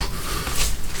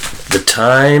The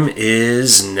time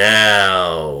is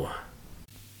now.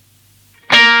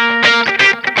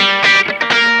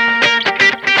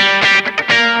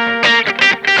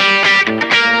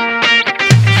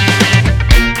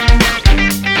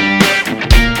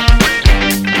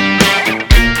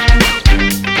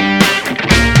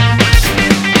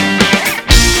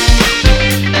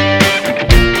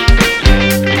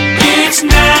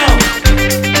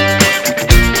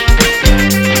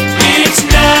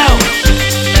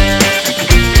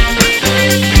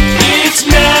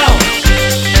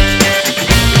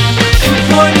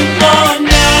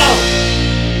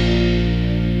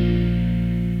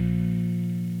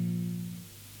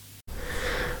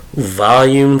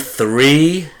 Volume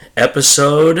 3,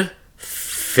 Episode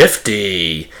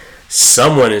 50.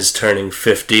 Someone is turning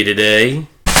 50 today.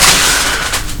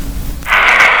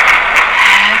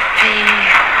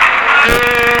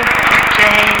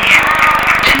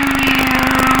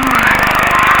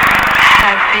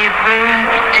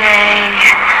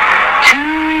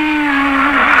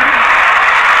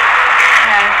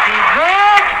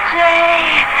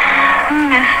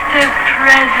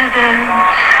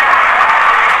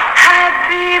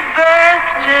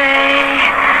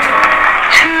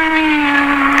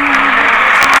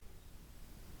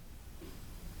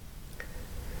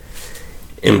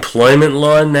 Employment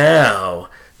Law Now.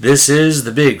 This is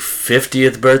the big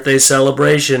 50th birthday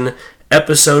celebration,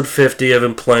 episode 50 of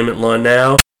Employment Law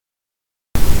Now.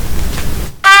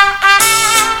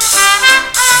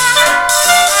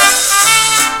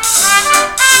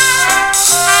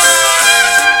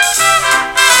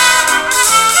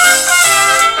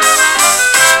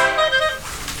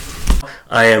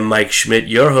 I am Mike Schmidt,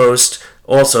 your host,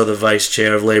 also the Vice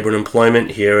Chair of Labor and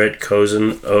Employment here at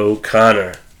Cozen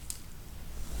O'Connor.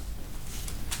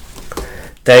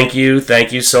 Thank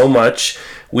you so much.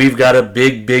 We've got a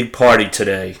big party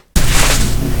today.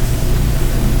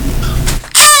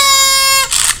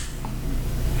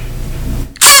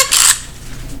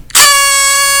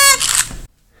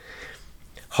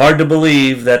 Hard to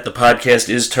believe that the podcast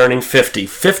is turning 50.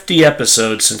 50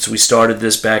 episodes since we started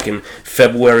this back in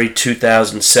February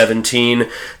 2017.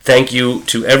 Thank you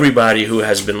to everybody who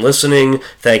has been listening.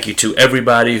 Thank you to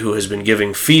everybody who has been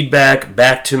giving feedback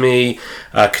back to me,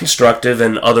 constructive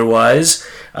and otherwise.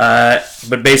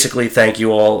 But basically, thank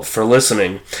you all for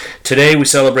listening. Today we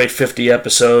celebrate 50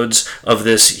 episodes of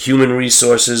this Human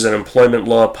Resources and Employment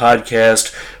Law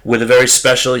podcast with a very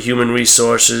special Human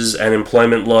Resources and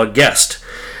Employment Law guest.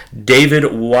 David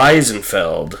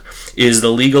Weisenfeld is the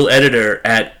legal editor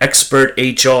at Expert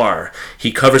HR.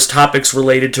 He covers topics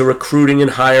related to recruiting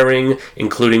and hiring,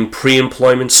 including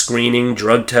pre-employment screening,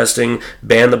 drug testing,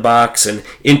 ban the box, and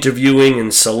interviewing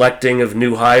and selecting of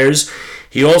new hires.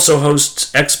 He also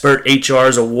hosts Expert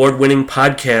HR's award-winning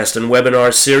podcast and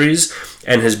webinar series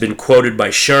and has been quoted by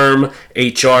SHRM,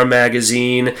 HR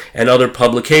Magazine, and other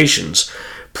publications.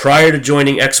 Prior to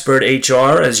joining Expert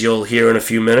HR, as you'll hear in a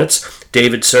few minutes,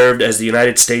 David served as the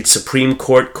United States Supreme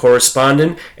Court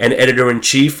correspondent and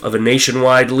editor-in-chief of a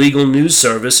nationwide legal news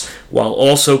service, while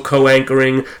also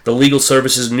co-anchoring the Legal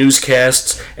Services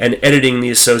newscasts and editing the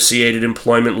associated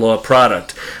employment law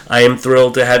product. I am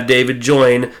thrilled to have David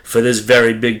join for this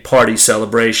very big party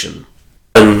celebration.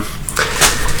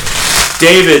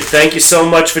 David, thank you so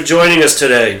much for joining us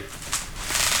today.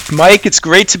 Mike, it's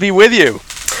great to be with you.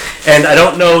 And I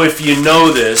don't know if you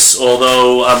know this,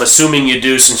 although I'm assuming you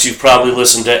do since you've probably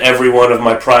listened to every one of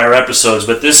my prior episodes,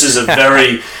 but this is a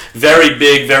very, very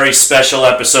big, very special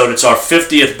episode. It's our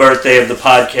 50th birthday of the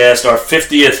podcast, our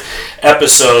 50th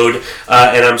episode,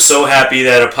 and I'm so happy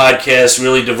that a podcast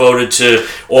really devoted to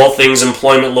all things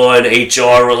employment law and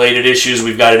HR-related issues.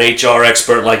 We've got an HR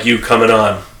expert like you coming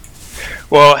on.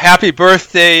 Well, happy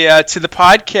birthday to the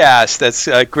podcast. That's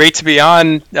great to be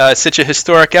on such a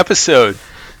historic episode.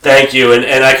 Thank you,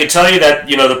 and I can tell you that,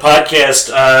 the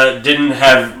podcast didn't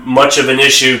have much of an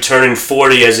issue turning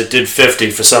 40 as it did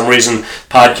 50. For some reason,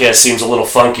 podcast seems a little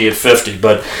funky at 50,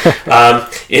 but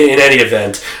in any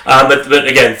event. But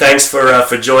again, thanks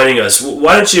for joining us.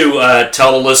 Why don't you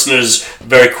tell the listeners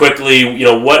very quickly,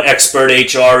 what Expert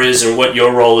HR is and what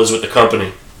your role is with the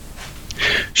company?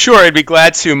 Sure, I'd be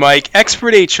glad to, Mike.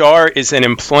 Expert HR is an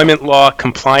employment law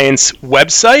compliance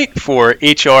website for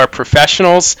HR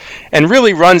professionals and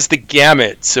really runs the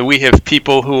gamut. So we have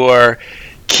people who are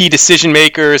key decision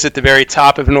makers at the very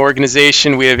top of an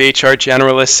organization. We have HR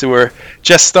generalists who are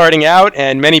just starting out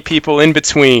and many people in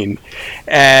between.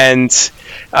 And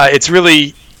it's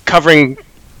really covering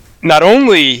not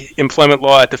only employment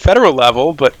law at the federal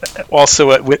level, but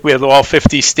also with all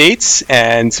 50 states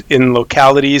and in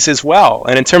localities as well.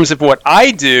 And in terms of what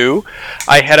I do,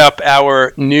 I head up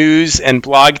our news and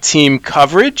blog team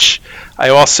coverage. I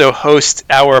also host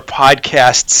our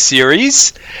podcast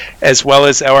series, as well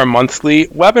as our monthly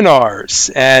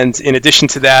webinars. And in addition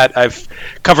to that, I've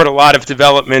covered a lot of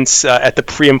developments at the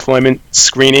pre-employment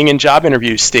screening and job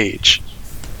interview stage.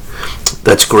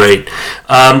 That's great.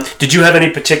 Did you have any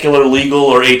particular legal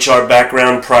or HR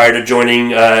background prior to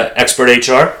joining Expert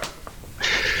HR?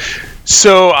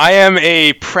 So I am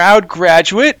a proud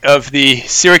graduate of the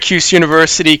Syracuse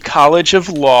University College of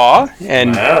Law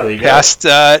and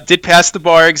did pass the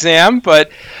bar exam,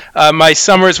 but my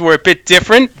summers were a bit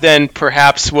different than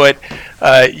perhaps what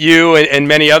you and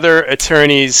many other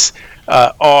attorneys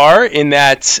are, in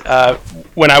that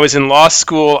when I was in law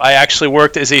school, I actually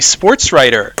worked as a sports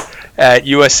writer at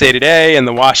USA Today and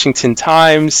the Washington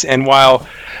Times, and while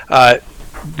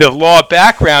the law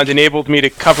background enabled me to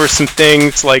cover some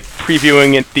things like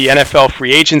previewing the NFL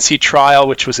free agency trial,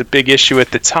 which was a big issue at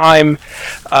the time,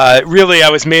 really I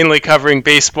was mainly covering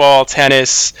baseball,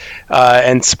 tennis,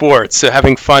 and sports, so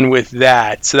having fun with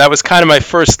that. So that was kind of my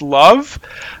first love,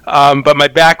 but my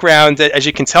background, as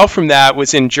you can tell from that,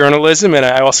 was in journalism, and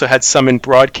I also had some in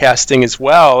broadcasting as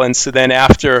well. And so then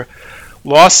after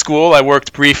law school, I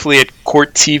worked briefly at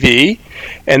Court TV,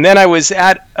 and then I was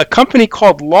at a company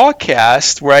called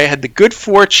Lawcast, where I had the good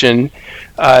fortune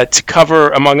to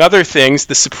cover, among other things,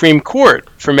 the Supreme Court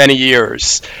for many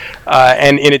years.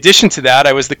 And in addition to that,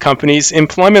 I was the company's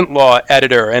employment law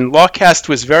editor, and Lawcast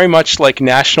was very much like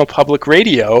National Public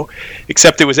Radio,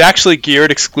 except it was actually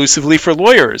geared exclusively for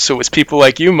lawyers. So it was people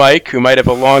like you, Mike, who might have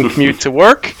a long commute to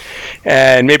work,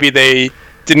 and maybe they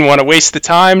didn't want to waste the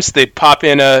time, so they'd pop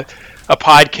in a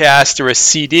podcast or a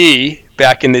CD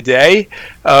back in the day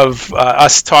of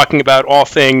us talking about all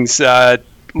things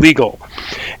legal.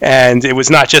 And it was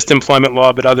not just employment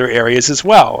law, but other areas as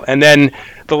well. And then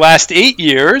the last 8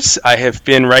 years, I have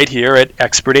been right here at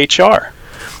Expert HR.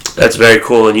 That's very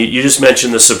cool. And you just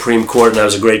mentioned the Supreme Court, and that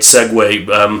was a great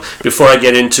segue. Before I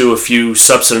get into a few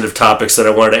substantive topics that I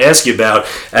wanted to ask you about,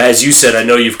 as you said, I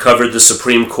know you've covered the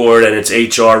Supreme Court and its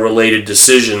HR-related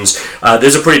decisions.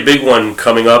 There's a pretty big one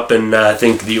coming up, and I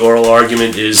think the oral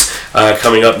argument is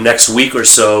coming up next week or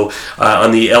so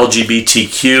on the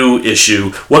LGBTQ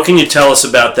issue. What can you tell us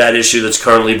about that issue that's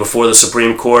currently before the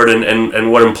Supreme Court,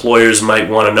 and what employers might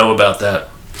want to know about that?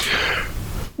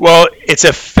 Well, it's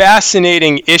a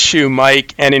fascinating issue,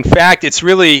 Mike, and in fact, it's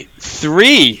really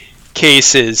 3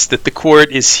 cases that the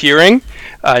court is hearing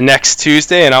next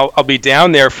Tuesday, and I'll be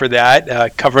down there for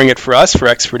that, covering it for us, for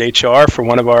Expert HR, for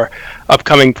one of our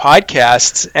upcoming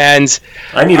podcasts. And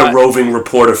I need a roving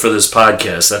reporter for this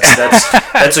podcast.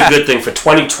 That's a good thing for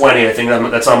 2020. I think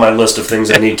that's on my list of things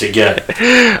I need to get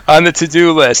on the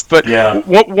to-do list. But yeah.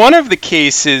 One of the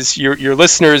cases your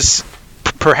listeners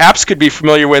perhaps could be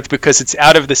familiar with, because it's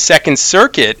out of the Second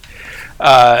Circuit,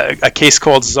 a case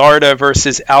called Zarda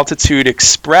versus Altitude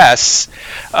Express.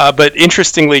 But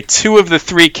interestingly, 2 of the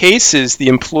 3 cases, the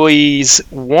employees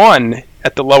won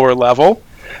at the lower level.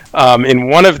 In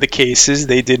one of the cases,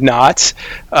 they did not.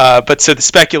 But so the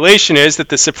speculation is that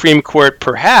the Supreme Court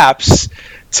perhaps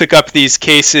took up these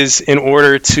cases in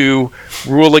order to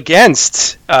rule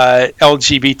against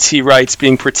LGBT rights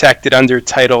being protected under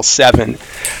Title VII.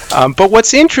 But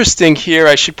what's interesting here,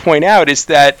 I should point out, is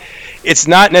that it's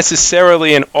not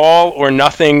necessarily an all or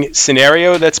nothing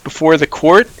scenario that's before the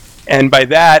court. And by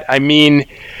that, I mean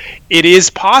it is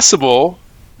possible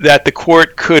that the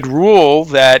court could rule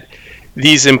that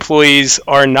these employees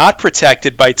are not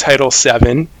protected by Title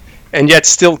VII and yet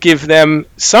still give them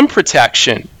some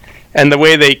protection. And the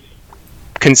way they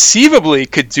conceivably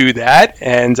could do that,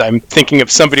 and I'm thinking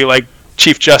of somebody like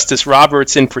Chief Justice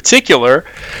Roberts in particular,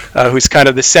 who's kind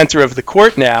of the center of the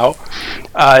court now,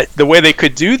 the way they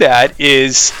could do that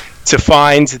is to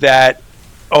find that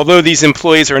although these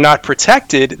employees are not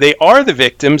protected, they are the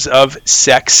victims of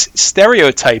sex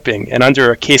stereotyping. And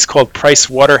under a case called Price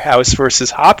Waterhouse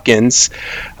versus Hopkins,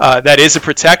 that is a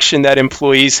protection that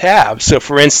employees have. So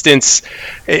for instance,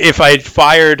 if I had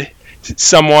fired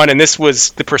someone, and this was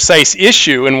the precise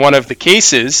issue in one of the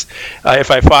cases,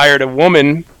 if I fired a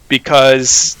woman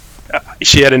because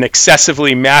she had an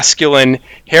excessively masculine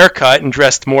haircut and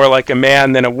dressed more like a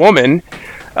man than a woman,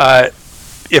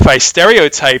 if I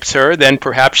stereotyped her, then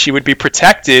perhaps she would be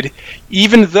protected,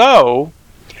 even though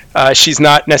she's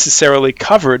not necessarily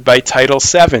covered by Title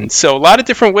VII. So a lot of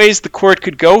different ways the court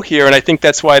could go here, and I think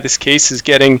that's why this case is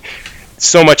getting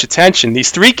so much attention.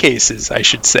 These 3 cases, I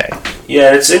should say.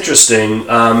 Yeah, it's interesting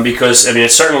because, I mean,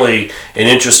 it's certainly an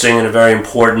interesting and a very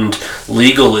important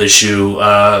legal issue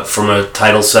from a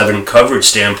Title VII coverage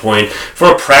standpoint.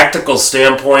 From a practical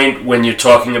standpoint, when you're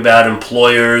talking about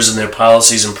employers and their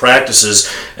policies and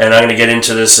practices, and I'm going to get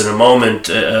into this in a moment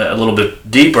a little bit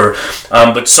deeper,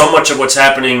 but so much of what's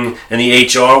happening in the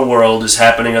HR world is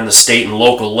happening on the state and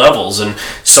local levels, and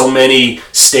so many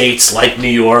states like New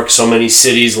York, so many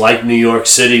cities like New York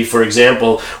City, for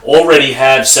example, already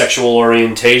have sexual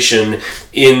orientation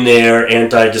in their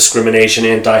anti-discrimination,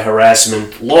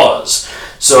 anti-harassment laws.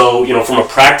 So, from a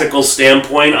practical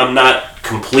standpoint, I'm not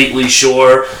completely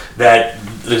sure that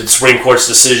the Supreme Court's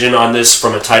decision on this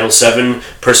from a Title VII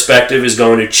perspective is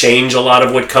going to change a lot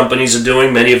of what companies are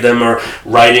doing. Many of them are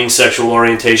writing sexual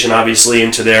orientation, obviously,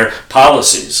 into their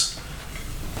policies.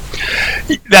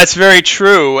 That's very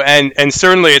true, and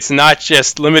certainly it's not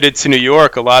just limited to New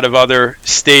York. A lot of other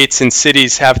states and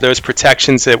cities have those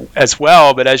protections as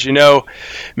well, but as you know,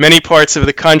 many parts of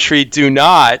the country do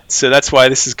not, so that's why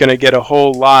this is going to get a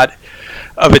whole lot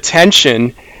of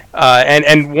attention.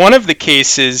 And one of the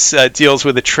cases deals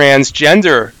with a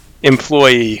transgender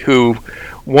employee who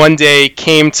one day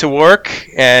came to work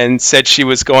and said she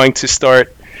was going to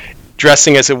start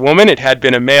dressing as a woman. It had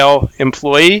been a male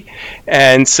employee,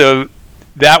 and so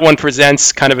that one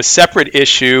presents kind of a separate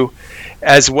issue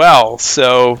as well.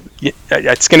 So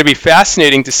it's going to be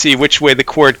fascinating to see which way the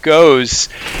court goes.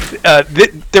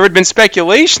 There had been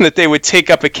speculation that they would take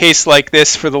up a case like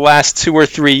this for the last 2 or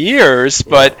 3 years,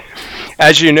 but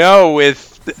as you know,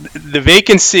 with the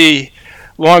vacancy,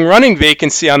 long-running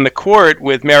vacancy on the court,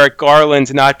 with Merrick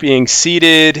Garland not being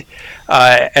seated,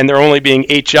 and there only being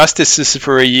 8 justices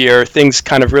for a year, things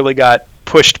kind of really got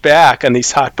pushed back on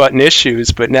these hot-button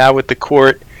issues. But now with the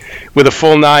court, with a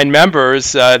full 9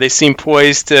 members, they seem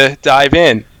poised to dive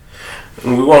in.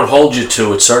 We won't hold you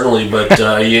to it, certainly, but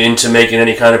are you into making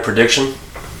any kind of prediction?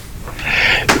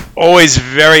 Always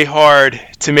very hard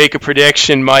to make a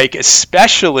prediction, Mike,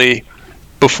 especially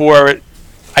before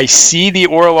I see the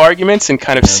oral arguments and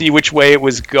kind of see which way it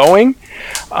was going.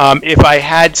 If I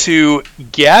had to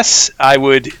guess, I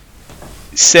would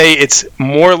say it's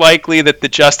more likely that the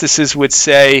justices would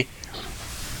say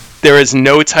there is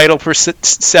no Title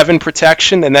VII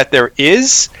protection than that there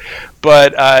is.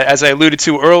 But as I alluded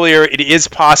to earlier, it is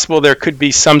possible there could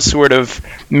be some sort of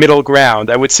middle ground.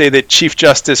 I would say that Chief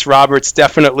Justice Roberts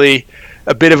definitely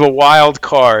a bit of a wild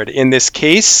card in this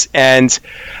case, and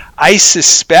I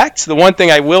suspect, the one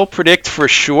thing I will predict for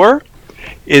sure,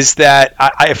 is that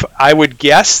I would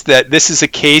guess that this is a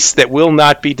case that will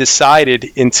not be decided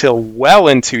until well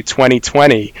into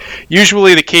 2020.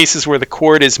 Usually the cases where the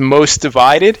court is most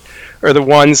divided are the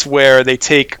ones where they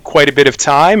take quite a bit of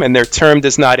time and their term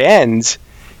does not end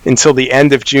until the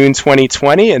end of June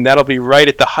 2020, and that'll be right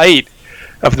at the height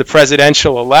of the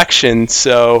presidential election,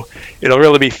 so it'll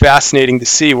really be fascinating to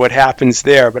see what happens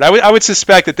there. But I would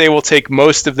suspect that they will take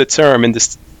most of the term in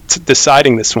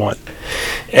deciding this one.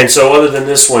 And so other than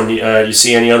this one, you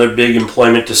see any other big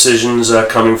employment decisions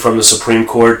coming from the Supreme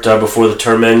Court before the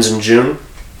term ends in June?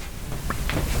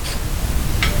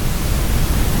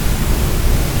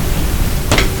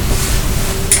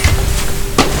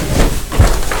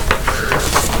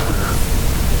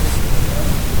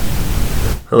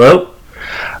 Hello?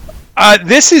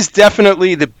 This is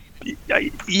definitely the...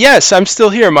 Yes, I'm still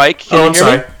here, Mike. Can you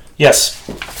hear me? Yes.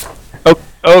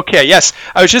 Okay, yes.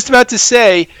 I was just about to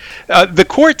say, the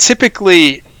court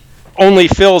typically only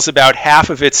fills about half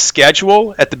of its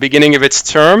schedule at the beginning of its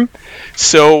term.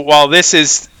 So while this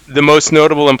is the most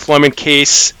notable employment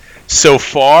case so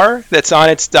far that's on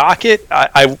its docket,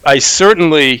 I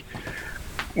certainly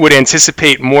would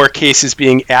anticipate more cases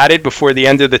being added before the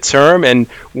end of the term. And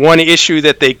one issue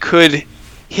that they could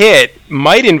hit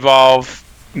might involve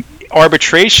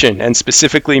arbitration, and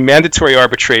specifically mandatory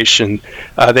arbitration.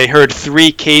 They heard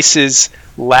 3 cases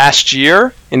last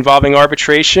year involving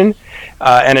arbitration,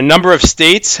 and a number of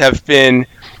states have been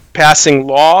passing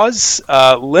laws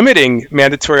limiting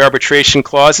mandatory arbitration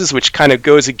clauses, which kind of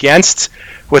goes against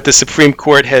what the Supreme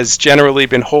Court has generally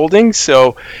been holding.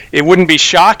 So it wouldn't be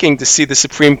shocking to see the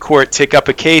Supreme Court take up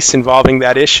a case involving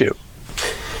that issue.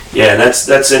 Yeah,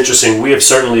 that's interesting. We have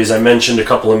certainly, as I mentioned a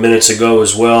couple of minutes ago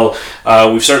as well,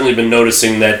 we've certainly been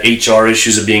noticing that HR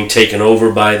issues are being taken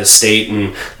over by the state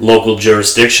and local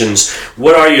jurisdictions.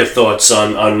 What are your thoughts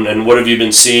on and what have you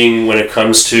been seeing when it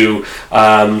comes to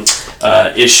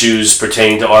issues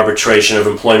pertaining to arbitration of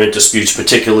employment disputes,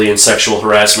 particularly in sexual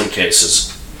harassment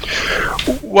cases?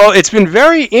 Well, it's been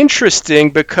very interesting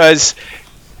because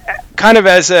kind of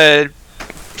as a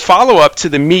follow-up to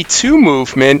the Me Too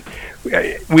movement,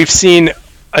 we've seen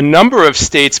a number of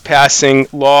states passing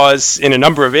laws in a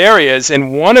number of areas,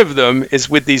 and one of them is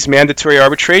with these mandatory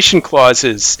arbitration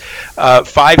clauses.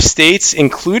 5 states,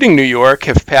 including New York,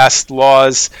 have passed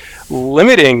laws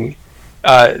limiting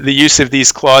the use of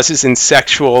these clauses in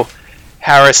sexual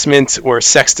harassment or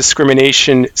sex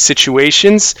discrimination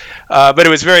situations. But it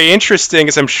was very interesting,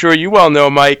 as I'm sure you well know,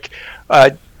 Mike,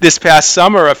 this past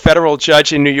summer, a federal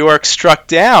judge in New York struck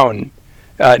down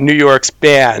New York's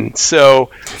ban.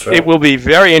 So It will be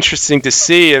very interesting to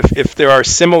see if there are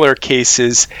similar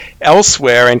cases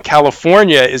elsewhere. And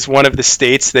California is one of the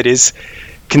states that is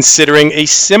considering a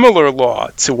similar law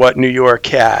to what New York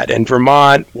had. And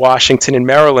Vermont, Washington, and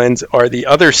Maryland are the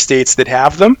other states that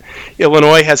have them.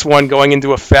 Illinois has one going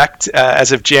into effect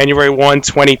as of January 1,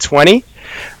 2020.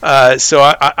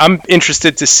 So I'm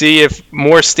interested to see if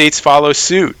more states follow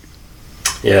suit.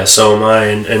 Yeah, so am I,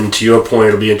 and to your point,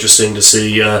 it'll be interesting to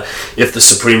see if the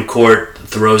Supreme Court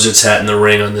throws its hat in the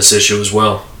ring on this issue as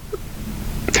well.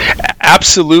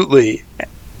 Absolutely.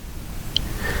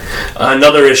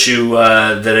 Another issue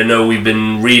that I know we've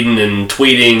been reading and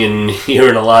tweeting and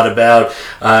hearing a lot about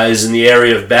is in the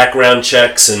area of background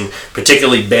checks, and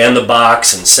particularly ban the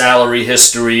box and salary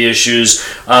history issues.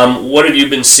 What have you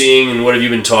been seeing, and what have you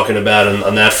been talking about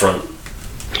on that front?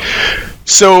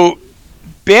 So,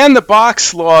 ban the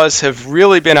box laws have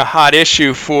really been a hot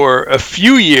issue for a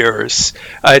few years.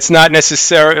 It's not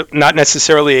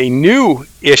necessarily a new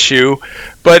issue,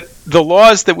 but the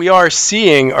laws that we are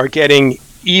seeing are getting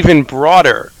even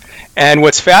broader. And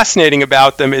what's fascinating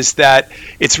about them is that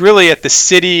it's really at the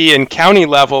city and county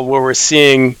level where we're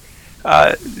seeing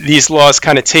these laws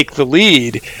kind of take the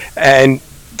lead. And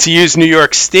to use New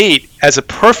York State as a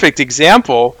perfect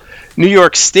example, New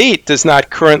York State does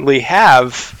not currently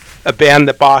have a ban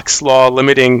the box law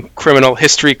limiting criminal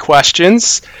history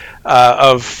questions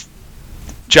of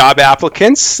job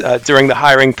applicants during the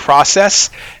hiring process.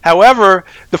 However,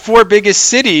 the 4 biggest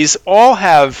cities all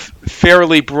have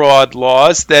fairly broad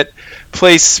laws that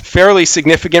place fairly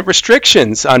significant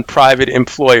restrictions on private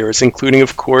employers, including,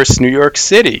 of course, New York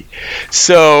City.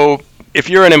 So if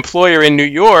you're an employer in New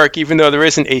York, even though there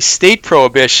isn't a state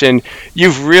prohibition,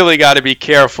 you've really got to be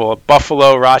careful.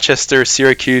 Buffalo, Rochester,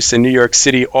 Syracuse, and New York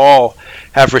City all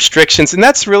have restrictions, and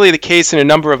that's really the case in a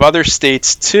number of other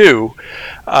states too.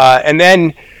 And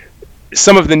then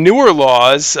some of the newer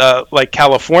laws, like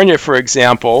California, for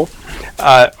example,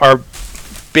 are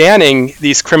banning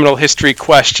these criminal history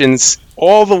questions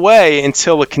all the way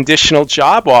until a conditional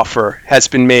job offer has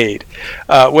been made.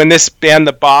 When this ban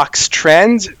the box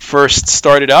trend first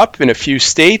started up in a few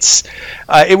states,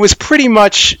 it was pretty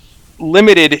much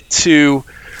limited to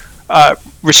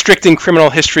restricting criminal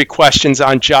history questions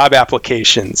on job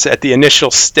applications at the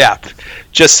initial step,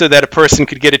 just so that a person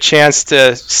could get a chance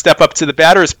to step up to the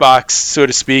batter's box, so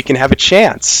to speak, and have a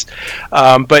chance.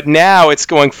 But now it's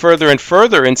going further and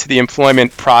further into the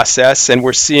employment process, and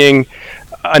we're seeing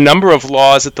a number of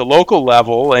laws at the local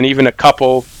level, and even a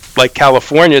couple like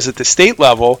California's at the state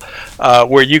level,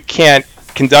 where you can't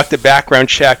conduct a background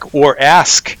check or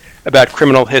ask about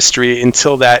criminal history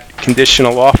until that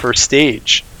conditional offer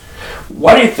stage.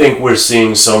 Why do you think we're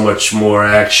seeing so much more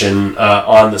action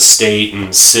on the state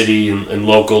and city and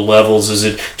local levels? Is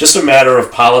it just a matter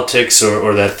of politics,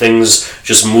 or that things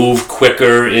just move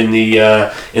quicker in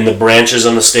the branches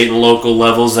on the state and local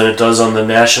levels than it does on the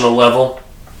national level?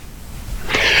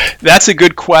 That's a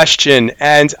good question,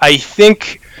 and I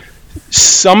think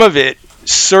some of it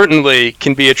certainly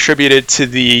can be attributed to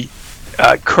the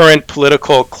current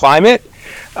political climate,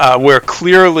 where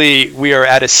clearly we are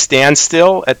at a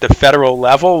standstill at the federal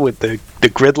level with the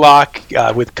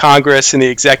gridlock with Congress and the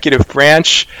executive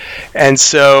branch. And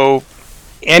so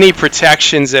any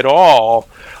protections at all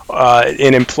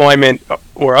in employment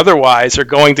or otherwise are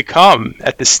going to come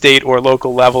at the state or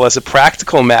local level as a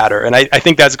practical matter. And I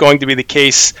think that's going to be the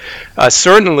case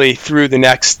certainly through the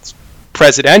next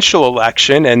presidential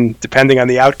election, and depending on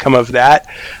the outcome of that,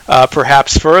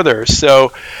 perhaps further.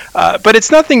 So, but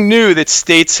it's nothing new that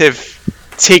states have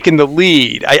taken the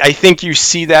lead. I think you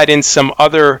see that in some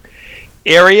other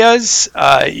areas,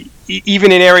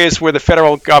 even in areas where the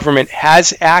federal government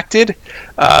has acted,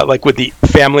 like with the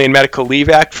Family and Medical Leave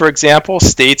Act, for example.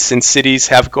 States and cities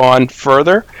have gone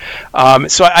further.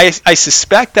 So I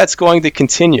suspect that's going to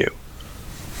continue.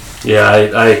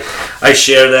 Yeah, I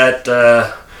share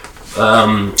that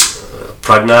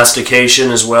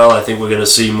prognostication as well. I think we're going to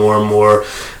see more and more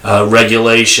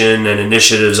regulation and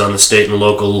initiatives on the state and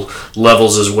local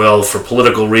levels as well, for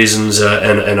political reasons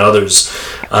and others.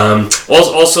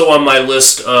 Also on my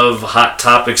list of hot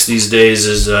topics these days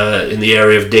is in the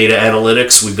area of data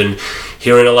analytics. We've been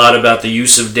hearing a lot about the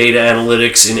use of data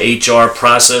analytics in HR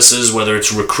processes, whether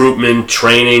it's recruitment,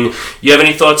 training. You have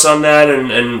any thoughts on that,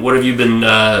 and what have you been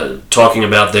talking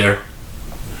about there?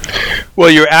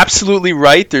 Well, you're absolutely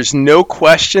right. There's no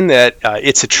question that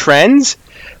it's a trend,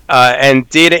 and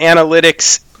data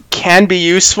analytics can be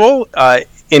useful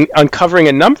in uncovering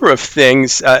a number of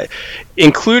things,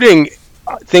 including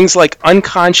things like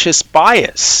unconscious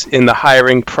bias in the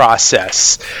hiring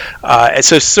process. And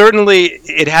so certainly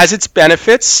it has its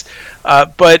benefits,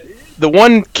 but the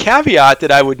one caveat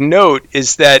that I would note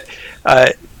is that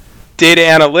data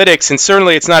analytics, and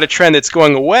certainly it's not a trend that's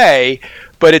going away,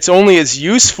 but it's only as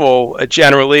useful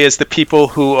generally as the people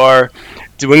who are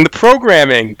doing the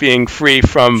programming being free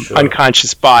from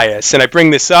unconscious bias. And I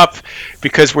bring this up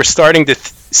because we're starting to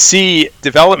see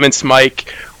developments, Mike,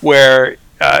 where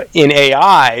in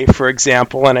AI, for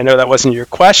example, and I know that wasn't your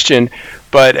question,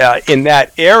 but in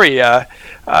that area,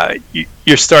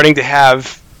 you're starting to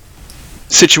have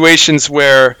situations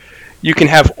where you can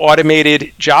have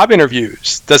automated job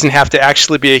interviews. Doesn't have to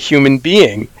actually be a human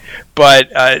being,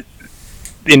 but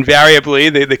invariably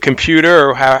the computer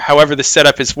or however the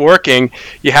setup is working,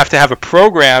 you have to have a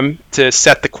program to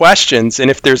set the questions, and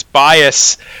if there's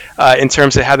bias in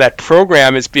terms of how that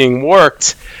program is being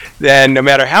worked, then no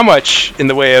matter how much in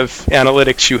the way of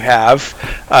analytics you have,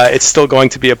 it's still going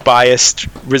to be a biased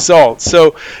result.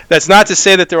 So that's not to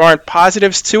say that there aren't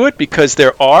positives to it, because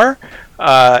there are.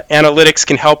 Analytics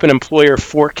can help an employer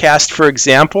forecast, for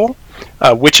example,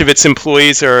 which of its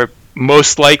employees are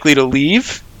most likely to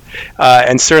leave.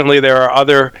 And certainly there are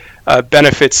other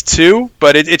benefits too,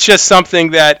 but it's just something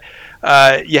that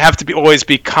you have to always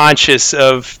be conscious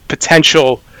of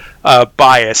potential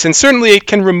bias. And certainly it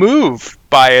can remove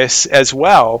bias as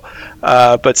well,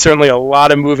 but certainly a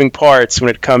lot of moving parts when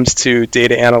it comes to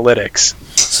data analytics.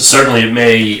 So certainly it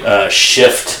may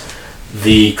shift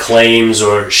the claims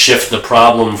or shift the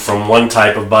problem from one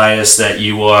type of bias that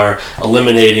you are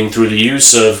eliminating through the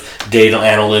use of data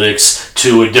analytics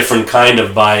to a different kind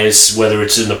of bias, whether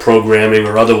it's in the programming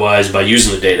or otherwise, by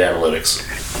using the data analytics.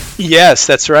 Yes,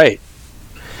 that's right.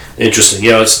 Interesting.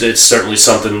 It's certainly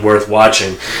something worth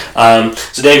watching.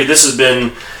 So David, this has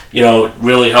been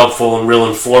really helpful and real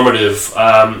informative.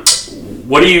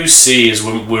 What do you see as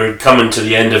we're coming to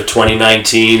the end of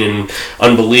 2019 and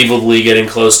unbelievably getting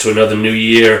close to another new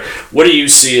year? What do you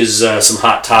see as some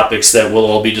hot topics that we'll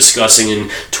all be discussing in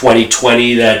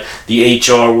 2020 that the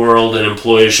HR world and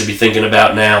employers should be thinking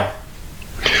about now?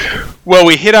 Well,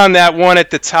 we hit on that one at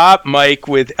the top, Mike,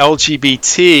 with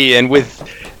LGBT, and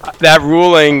with that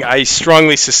ruling, I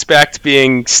strongly suspect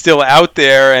being still out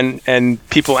there and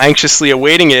people anxiously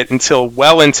awaiting it until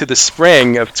well into the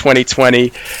spring of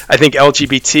 2020. I think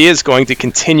LGBT is going to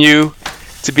continue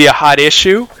to be a hot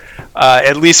issue,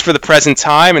 at least for the present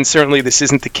time, and certainly this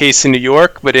isn't the case in New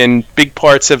York, but in big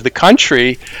parts of the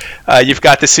country, you've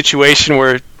got the situation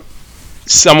where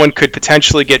someone could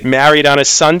potentially get married on a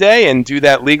Sunday and do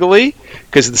that legally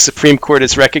because the Supreme Court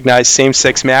has recognized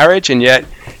same-sex marriage, and yet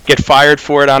get fired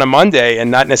for it on a Monday and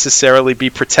not necessarily be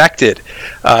protected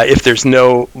if there's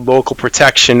no local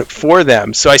protection for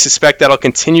them. So I suspect that'll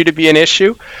continue to be an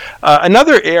issue.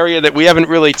 Another area that we haven't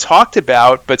really talked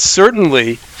about, but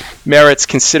certainly merits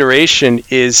consideration,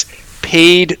 is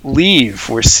paid leave.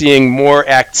 We're seeing more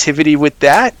activity with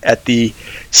that at the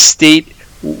state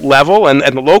level and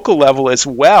the local level as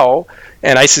well,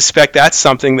 and I suspect that's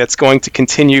something that's going to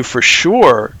continue for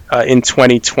sure in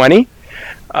 2020.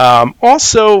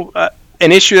 Also,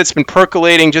 an issue that's been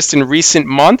percolating just in recent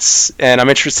months, and I'm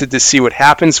interested to see what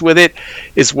happens with it,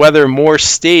 is whether more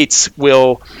states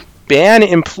will ban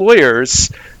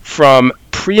employers from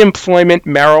pre-employment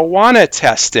marijuana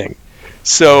testing.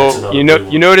 So you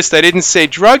noticed I didn't say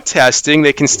drug testing.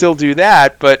 They can still do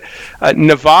that, but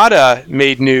Nevada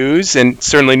made news, and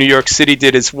certainly New York City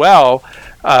did as well,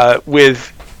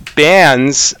 with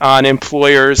bans on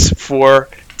employers for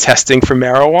testing for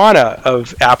marijuana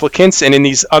of applicants. And in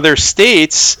these other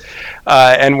states,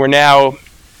 and we're now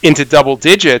into double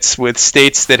digits with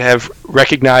states that have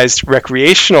recognized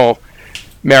recreational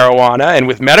marijuana, and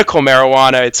with medical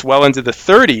marijuana it's well into the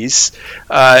 30s.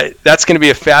 That's going to be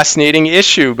a fascinating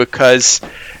issue because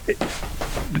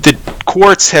the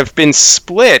courts have been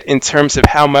split in terms of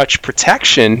how much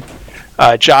protection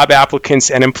job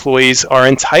applicants and employees are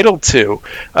entitled to.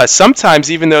 Sometimes,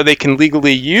 even though they can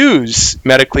legally use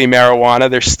medically marijuana,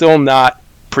 they're still not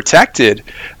protected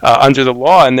under the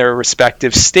law in their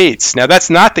respective states. Now, that's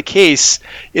not the case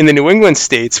in the New England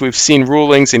states. We've seen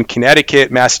rulings in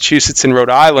Connecticut, Massachusetts, and Rhode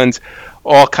Island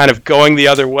all kind of going the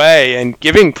other way and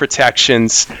giving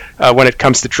protections when it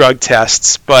comes to drug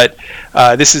tests. But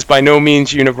this is by no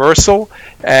means universal,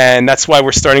 and that's why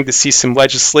we're starting to see some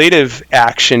legislative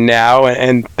action now,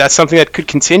 and that's something that could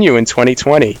continue in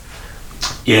 2020.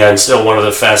 Yeah, and still one of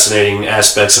the fascinating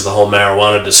aspects of the whole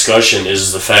marijuana discussion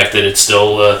is the fact that it's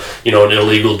still, an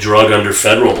illegal drug under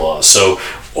federal law. So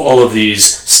all of these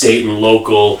state and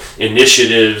local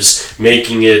initiatives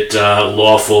making it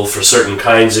lawful for certain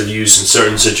kinds of use in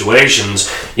certain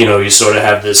situations, you sort of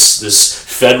have this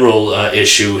federal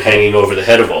issue hanging over the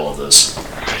head of all of this.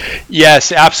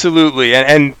 Yes, absolutely.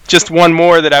 And just one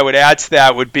more that I would add to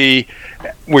that would be,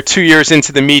 we're 2 years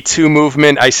into the Me Too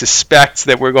movement. I suspect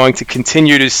that we're going to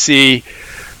continue to see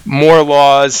more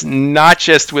laws, not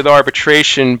just with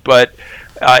arbitration, but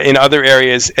in other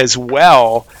areas as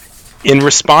well, in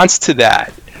response to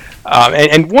that.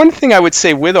 And one thing I would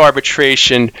say with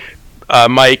arbitration,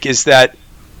 Mike, is that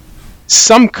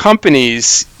some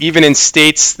companies, even in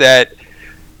states that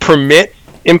permit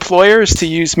employers to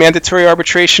use mandatory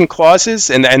arbitration clauses,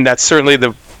 and that's certainly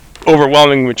the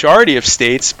overwhelming majority of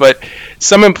states, but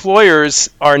some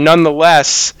employers are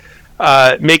nonetheless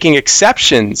making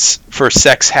exceptions for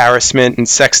sex harassment and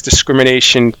sex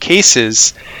discrimination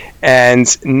cases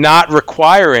and not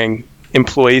requiring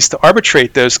employees to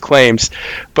arbitrate those claims.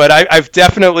 But I've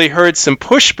definitely heard some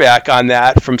pushback on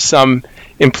that from some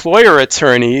employer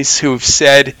attorneys who've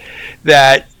said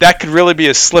that could really be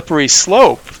a slippery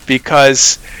slope,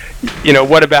 because,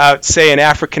 what about, say, an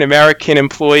African American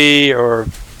employee or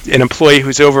an employee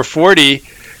who's over 40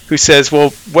 who says,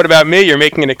 well, what about me? You're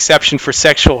making an exception for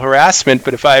sexual harassment,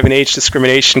 but if I have an age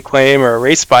discrimination claim or a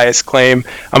race bias claim,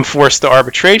 I'm forced to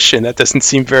arbitration. That doesn't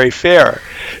seem very fair.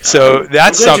 So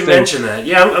that's something. I'm glad you mentioned that.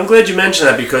 Yeah, I'm glad you mentioned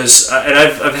that, because, and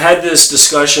I've had this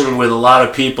discussion with a lot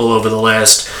of people over the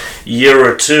last year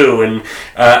or two, and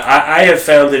I have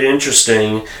found it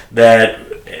interesting that,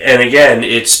 and again,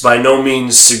 it's by no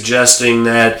means suggesting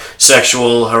that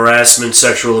sexual harassment,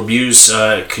 sexual abuse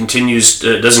doesn't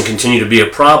continue to be a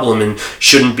problem and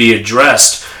shouldn't be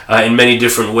addressed in many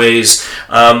different ways.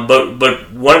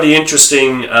 But one of the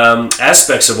interesting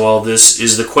aspects of all this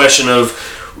is the question of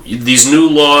these new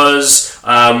laws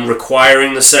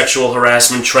requiring the sexual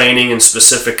harassment training and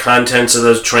specific contents of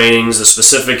those trainings, the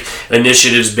specific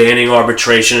initiatives banning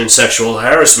arbitration in sexual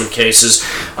harassment cases.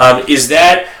 Is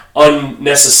that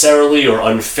unnecessarily or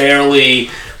unfairly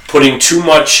putting too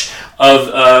much of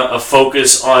a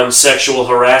focus on sexual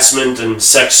harassment and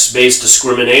sex-based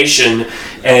discrimination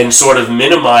and sort of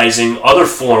minimizing other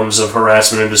forms of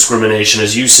harassment and discrimination,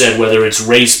 as you said, whether it's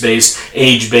race-based,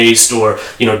 age-based, or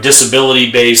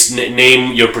disability-based,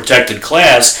 name your protected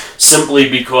class, simply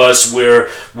because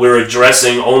we're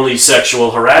addressing only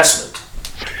sexual harassment?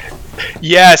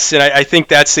 Yes, and I think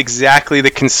that's exactly the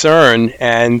concern,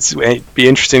 and it'd be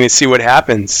interesting to see what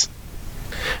happens.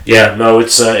 Yeah, no, it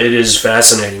is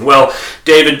fascinating. Well,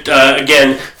 David,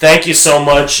 again, thank you so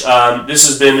much. This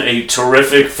has been a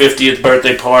terrific 50th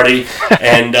birthday party,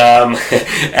 and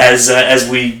as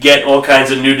we get all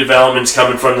kinds of new developments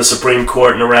coming from the Supreme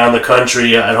Court and around the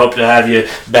country, I hope to have you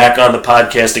back on the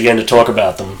podcast again to talk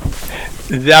about them.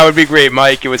 That would be great,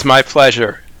 Mike. It was my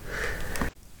pleasure.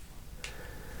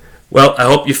 Well, I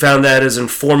hope you found that as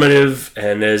informative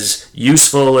and as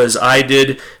useful as I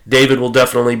did. David will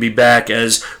definitely be back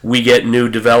as we get new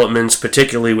developments,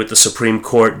 particularly with the Supreme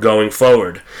Court going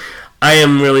forward. I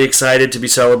am really excited to be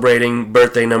celebrating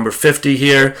birthday number 50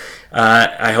 here.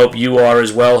 I hope you are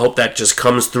as well. Hope that just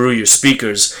comes through your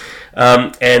speakers.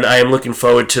 And I am looking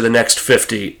forward to the next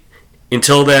 50.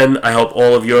 Until then, I hope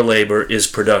all of your labor is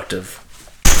productive.